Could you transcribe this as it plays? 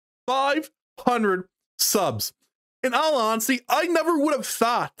500 subs. In all honesty, I never would have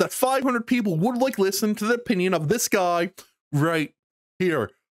thought that 500 people would listen to the opinion of this guy right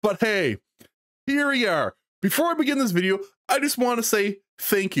here. But hey, here we are. Before I begin this video, I just want to say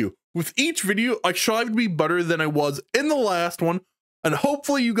thank you. With each video, I strive to be better than I was in the last one, and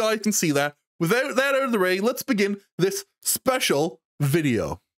hopefully you guys can see that. Without that out of the way, let's begin this special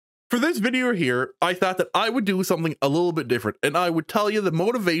video. For this video here, I thought that I would do something a little bit different, and I would tell you the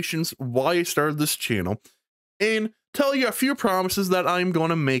motivations why I started this channel, and tell you a few promises that I'm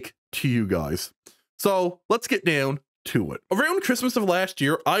going to make to you guys. So let's get down to it. Around Christmas of last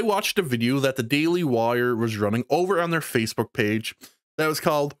year, I watched a video that the Daily Wire was running over on their Facebook page that was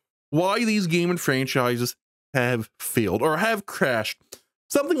called Why These Gaming Franchises Have Failed or Have Crashed.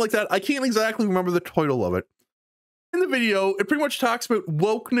 Something like that. I can't exactly remember the title of it. In the video, it pretty much talks about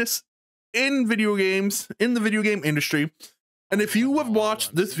wokeness in video games, in the video game industry. And if you have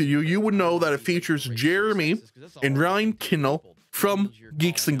watched this video, you would know that it features Jeremy and Ryan Kindle from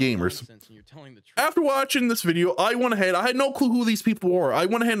Geeks and Gamers. After watching this video, I went ahead, I had no clue who these people were. I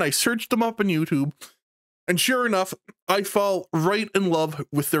went ahead and I searched them up on YouTube, and sure enough, I fell right in love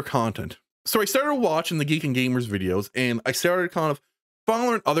with their content. So I started watching the Geek and Gamers videos, and I started kind of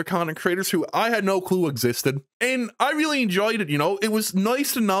following other content creators who I had no clue existed, and I really enjoyed it. You know, it was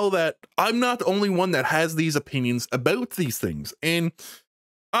nice to know that I'm not the only one that has these opinions about these things, and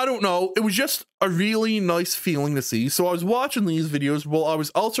I don't know, it was just a really nice feeling to see. So I was watching these videos while I was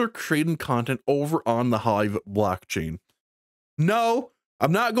also creating content over on the Hive blockchain. No,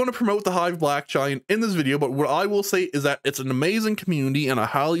 I'm not going to promote the Hive blockchain in this video, but what I will say is that it's an amazing community and I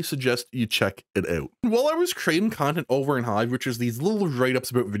highly suggest you check it out. While I was creating content over in Hive, which is these little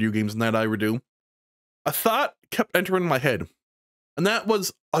write-ups about video games and that I would do, a thought kept entering my head, and that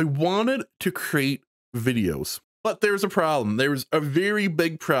was I wanted to create videos. But there's a problem. There's a very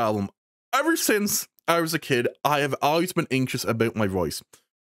big problem. Ever since I was a kid, I have always been anxious about my voice.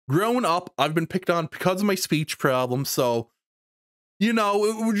 Growing up, I've been picked on because of my speech problem, so you know,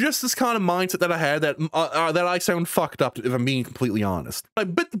 it was just this kind of mindset that I had that that I sound fucked up, if I'm being completely honest. I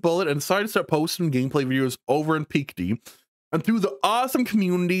bit the bullet and decided to start posting gameplay videos over in PeakD, and through the awesome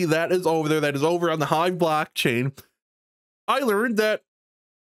community that is over there, that is over on the Hive blockchain, I learned that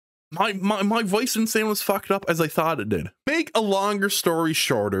my voice didn't sound as fucked up as I thought it did. Make a longer story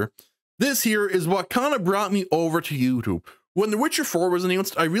shorter, this here is what kind of brought me over to YouTube. When The Witcher 4 was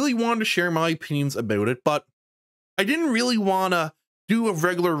announced, I really wanted to share my opinions about it, but I didn't really want to do a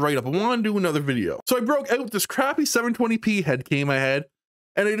regular write-up. I want to do another video. So I broke out this crappy 720p head cam I had,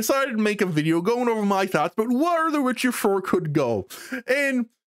 and I decided to make a video going over my thoughts about where The Witcher 4 could go. And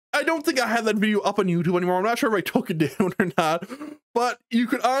I don't think I have that video up on YouTube anymore. I'm not sure if I took it down or not, but you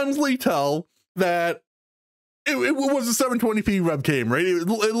could honestly tell that it was a 720p webcam, right?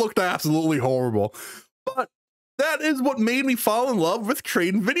 It looked absolutely horrible. But that is what made me fall in love with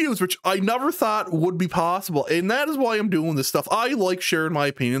creating videos, which I never thought would be possible. And that is why I'm doing this stuff. I like sharing my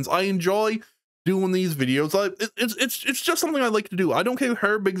opinions. I enjoy doing these videos. It's just something I like to do. I don't care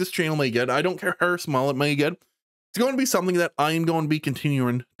how big this channel may get. I don't care how small it may get. It's going to be something that I am going to be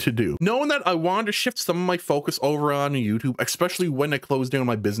continuing to do. Knowing that I wanted to shift some of my focus over on YouTube, especially when I closed down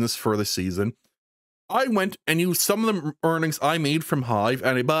my business for the season, I went and used some of the earnings I made from Hive,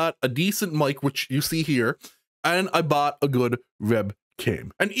 and I bought a decent mic, which you see here, and I bought a good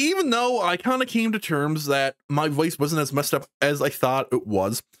webcam. And even though I kind of came to terms that my voice wasn't as messed up as I thought it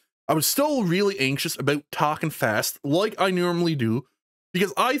was, I was still really anxious about talking fast like I normally do,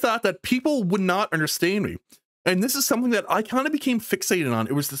 because I thought that people would not understand me. And this is something that I kind of became fixated on.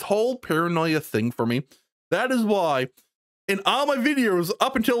 It was this whole paranoia thing for me. That is why in all my videos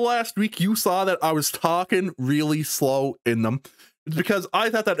up until last week, you saw that I was talking really slow in them. It's because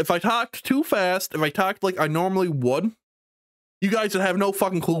I thought that if I talked too fast, if I talked like I normally would, you guys would have no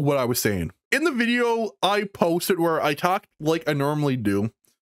fucking clue what I was saying. In the video I posted where I talked like I normally do,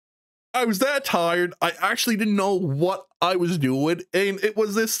 I was that tired, I actually didn't know what I was doing, and it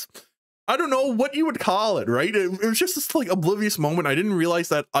was this, I don't know what you would call it, right? It was just this like oblivious moment. I didn't realize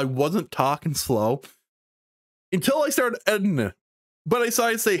that I wasn't talking slow until I started editing it. But I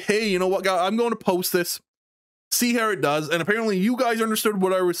decided to say, hey, you know what, guys, I'm going to post this, see how it does. And apparently you guys understood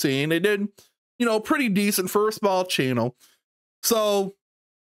what I was saying. They did, you know, pretty decent for a small channel. So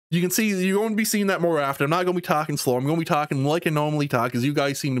you can see you're going to be seeing that more after. I'm not going to be talking slow. I'm going to be talking like I normally talk, because you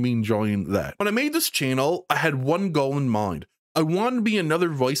guys seem to be enjoying that. When I made this channel, I had one goal in mind. I wanted to be another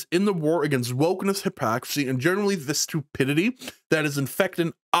voice in the war against wokeness, hypocrisy, and generally the stupidity that is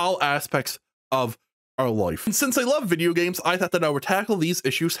infecting all aspects of our life. And since I love video games, I thought that I would tackle these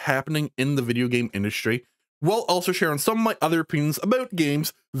issues happening in the video game industry while also sharing some of my other opinions about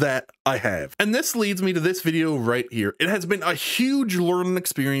games that I have. And this leads me to this video right here. It has been a huge learning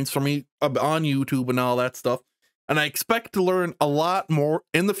experience for me on YouTube and all that stuff. And I expect to learn a lot more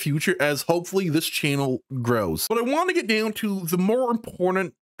in the future as hopefully this channel grows. But I want to get down to the more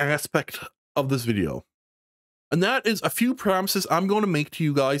important aspect of this video. And that is a few promises I'm going to make to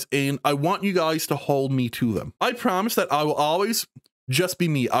you guys, and I want you guys to hold me to them. I promise that I will always just be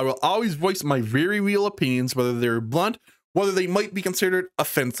me. I will always voice my very real opinions, whether they're blunt, whether they might be considered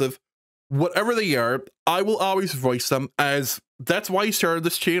offensive, whatever they are, I will always voice them, as that's why I started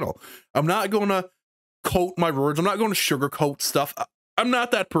this channel. I'm not going to coat my words. I'm not going to sugarcoat stuff. I'm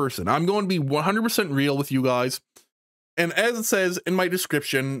not that person. I'm going to be 100% real with you guys. And as it says in my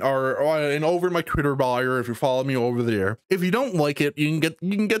description and over in my Twitter bio, if you follow me over there, if you don't like it, you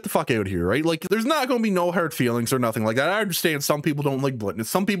can get the fuck out of here, right? Like, there's not going to be no hard feelings or nothing like that. I understand some people don't like bluntness,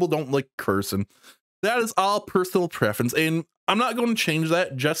 some people don't like cursing. That is all personal preference, and I'm not going to change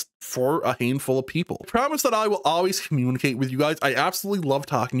that just for a handful of people. I promise that I will always communicate with you guys. I absolutely love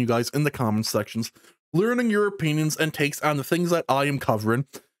talking to you guys in the comment sections, learning your opinions and takes on the things that I am covering.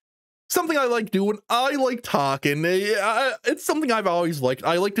 Something I like doing. I like talking. It's something I've always liked.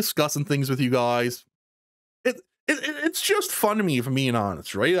 I like discussing things with you guys. It's just fun to me, if I'm being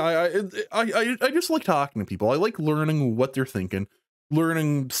honest, right? I just like talking to people. I like learning what they're thinking,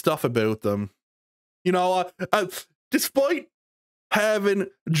 learning stuff about them. You know, despite having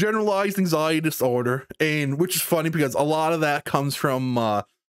generalized anxiety disorder, and which is funny because a lot of that comes from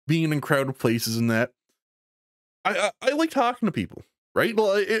being in crowded places and that, I like talking to people. Right?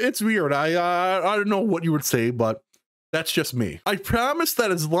 Well, it's weird. I don't know what you would say, but that's just me. I promise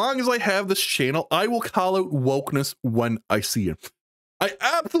that as long as I have this channel, I will call out wokeness when I see it. I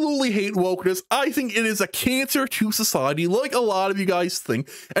absolutely hate wokeness. I think it is a cancer to society, like a lot of you guys think.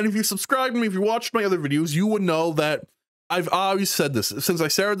 And if you subscribe to me, if you watched my other videos, you would know that I've always said this. Since I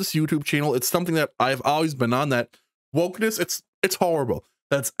started this YouTube channel, it's something that I've always been on, that wokeness, it's horrible.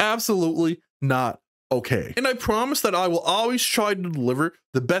 That's absolutely not okay. And I promise that I will always try to deliver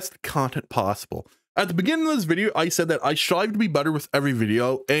the best content possible. At the beginning of this video, I said that I strive to be better with every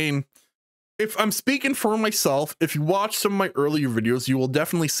video, and if I'm speaking for myself, if you watch some of my earlier videos, you will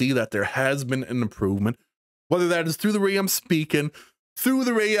definitely see that there has been an improvement, whether that is through the way I'm speaking, through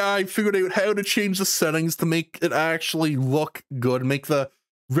the way I figured out how to change the settings to make it actually look good, make the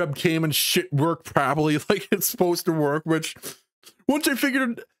webcam and shit work properly like it's supposed to work, which once I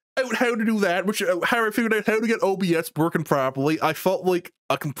figured out how to do that, how I figured out how to get OBS working properly, I felt like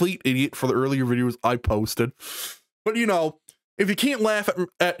a complete idiot for the earlier videos I posted. But you know, if you can't laugh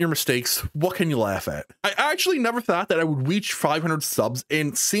at your mistakes, what can you laugh at? I actually never thought that I would reach 500 subs,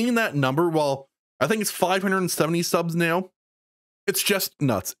 and seeing that number, well, I think it's 570 subs now, it's just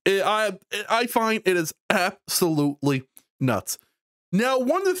nuts. I find it is absolutely nuts. Now,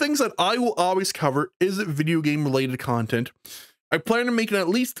 one of the things that I will always cover is video game related content. I plan on making at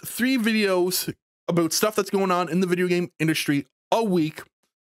least 3 videos about stuff that's going on in the video game industry a week,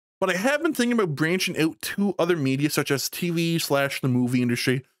 but I have been thinking about branching out to other media such as TV/the movie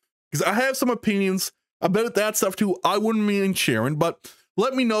industry, because I have some opinions about that stuff too. I wouldn't mind sharing, but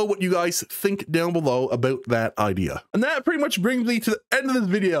let me know what you guys think down below about that idea. And that pretty much brings me to the end of this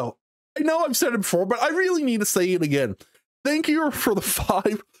video. I know I've said it before, but I really need to say it again. Thank you for the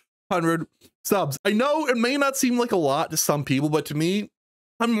 500 subs. I know it may not seem like a lot to some people, but to me,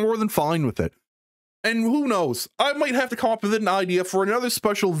 I'm more than fine with it. And who knows, I might have to come up with an idea for another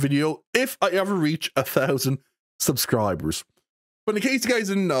special video if I ever reach 1,000 subscribers. But in case you guys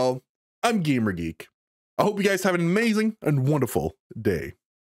didn't know, I'm Gamer Geek. I hope you guys have an amazing and wonderful day.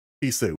 Peace out.